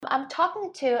I'm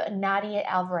talking to Nadia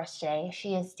Alvarez today.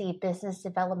 She is the Business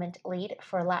Development Lead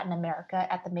for Latin America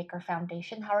at the Maker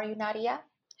Foundation. How are you, Nadia?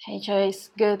 Hey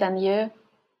Joyce, good, and you?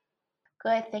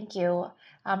 Good, thank you.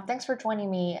 Thanks for joining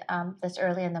me this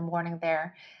early in the morning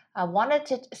there. I wanted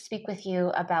to speak with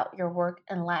you about your work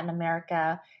in Latin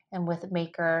America and with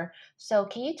Maker. So,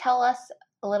 can you tell us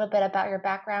a little bit about your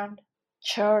background?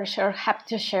 Sure, happy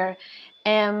to share.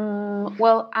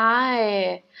 Well,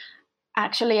 I'm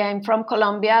from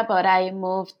Colombia, but I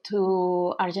moved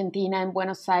to Argentina and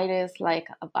Buenos Aires like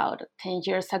about 10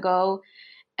 years ago,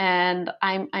 and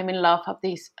I'm in love of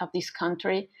this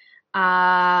country.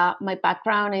 My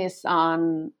background is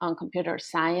on computer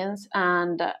science,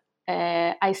 and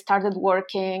I started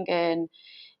working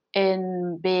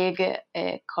in big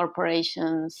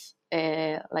corporations,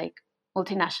 like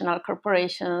multinational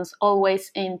corporations,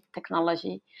 always in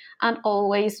technology and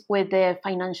always with the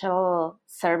financial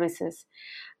services.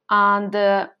 And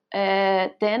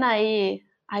then I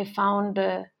found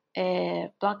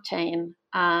blockchain,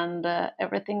 and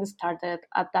everything started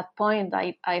at that point.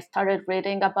 I started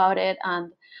reading about it,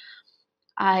 and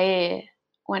I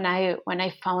when I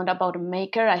found about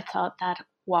Maker, I thought that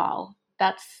wow,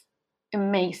 that's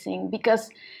amazing, because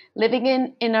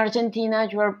living in Argentina,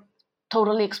 you're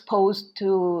totally exposed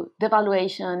to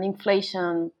devaluation,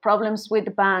 inflation, problems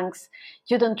with banks.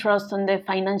 You don't trust on the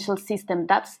financial system.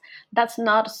 That's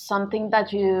not something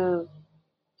that you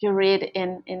read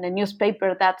in the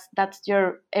newspaper. That's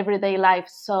your everyday life.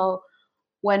 So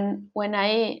when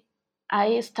I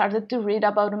started to read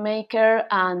about Maker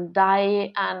and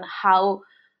DAI and how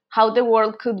the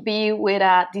world could be with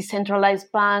a decentralized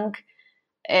bank,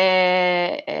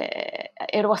 I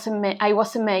was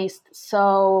amazed.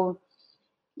 So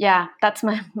yeah, that's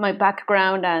my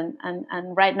background, and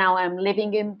right now I'm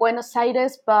living in Buenos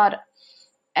Aires, but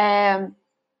um,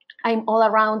 I'm all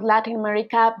around Latin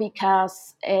America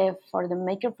because for the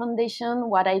Maker Foundation,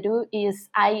 what I do is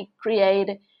I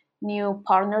create new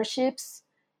partnerships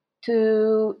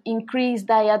to increase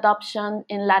the adoption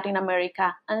in Latin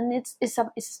America. And it's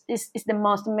the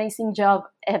most amazing job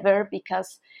ever,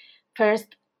 because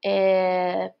first,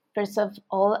 first of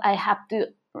all, I have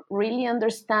to really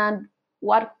understand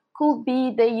what could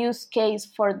be the use case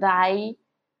for DAI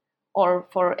or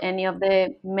for any of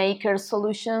the maker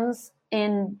solutions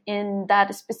in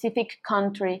that specific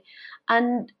country.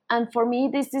 And for me,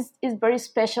 this is very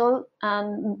special,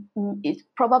 and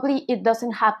it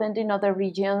doesn't happen in other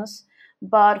regions.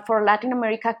 But for Latin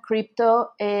America,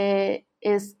 crypto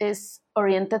is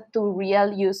oriented to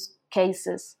real use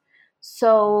cases.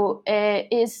 So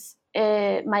is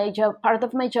my job part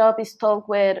of my job is talk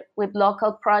with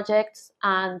local projects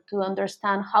and to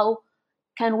understand how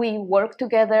can we work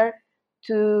together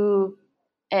to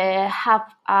have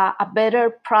a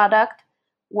better product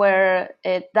where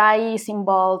DAI is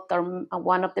involved, or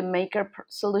one of the maker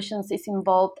solutions is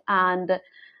involved, and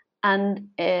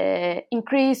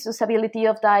increase usability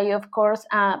of DAI, of course,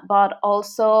 but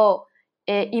also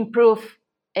improve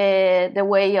the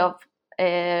way of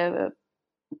uh,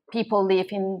 people live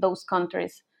in those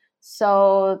countries.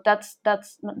 So that's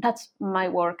my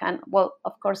work. And well,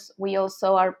 of course, we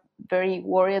also are very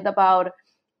worried about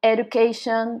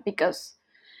education, because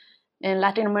in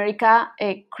Latin America,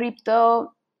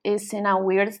 crypto is in a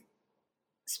weird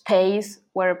space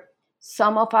where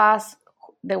some of us,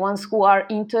 the ones who are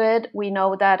into it, we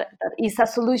know that is a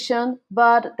solution,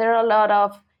 but there are a lot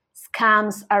of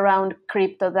scams around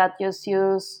crypto that just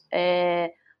use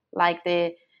like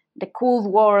the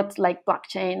cool words like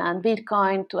blockchain and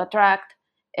Bitcoin to attract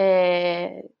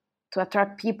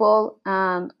people,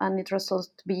 and it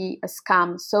results to be a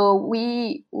scam. So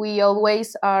we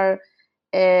always are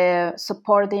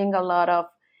supporting a lot of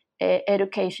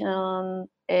education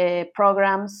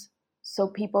programs, so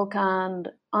people can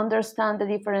understand the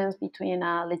difference between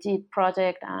a legit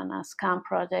project and a scam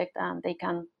project, and they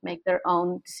can make their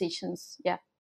own decisions. Yeah.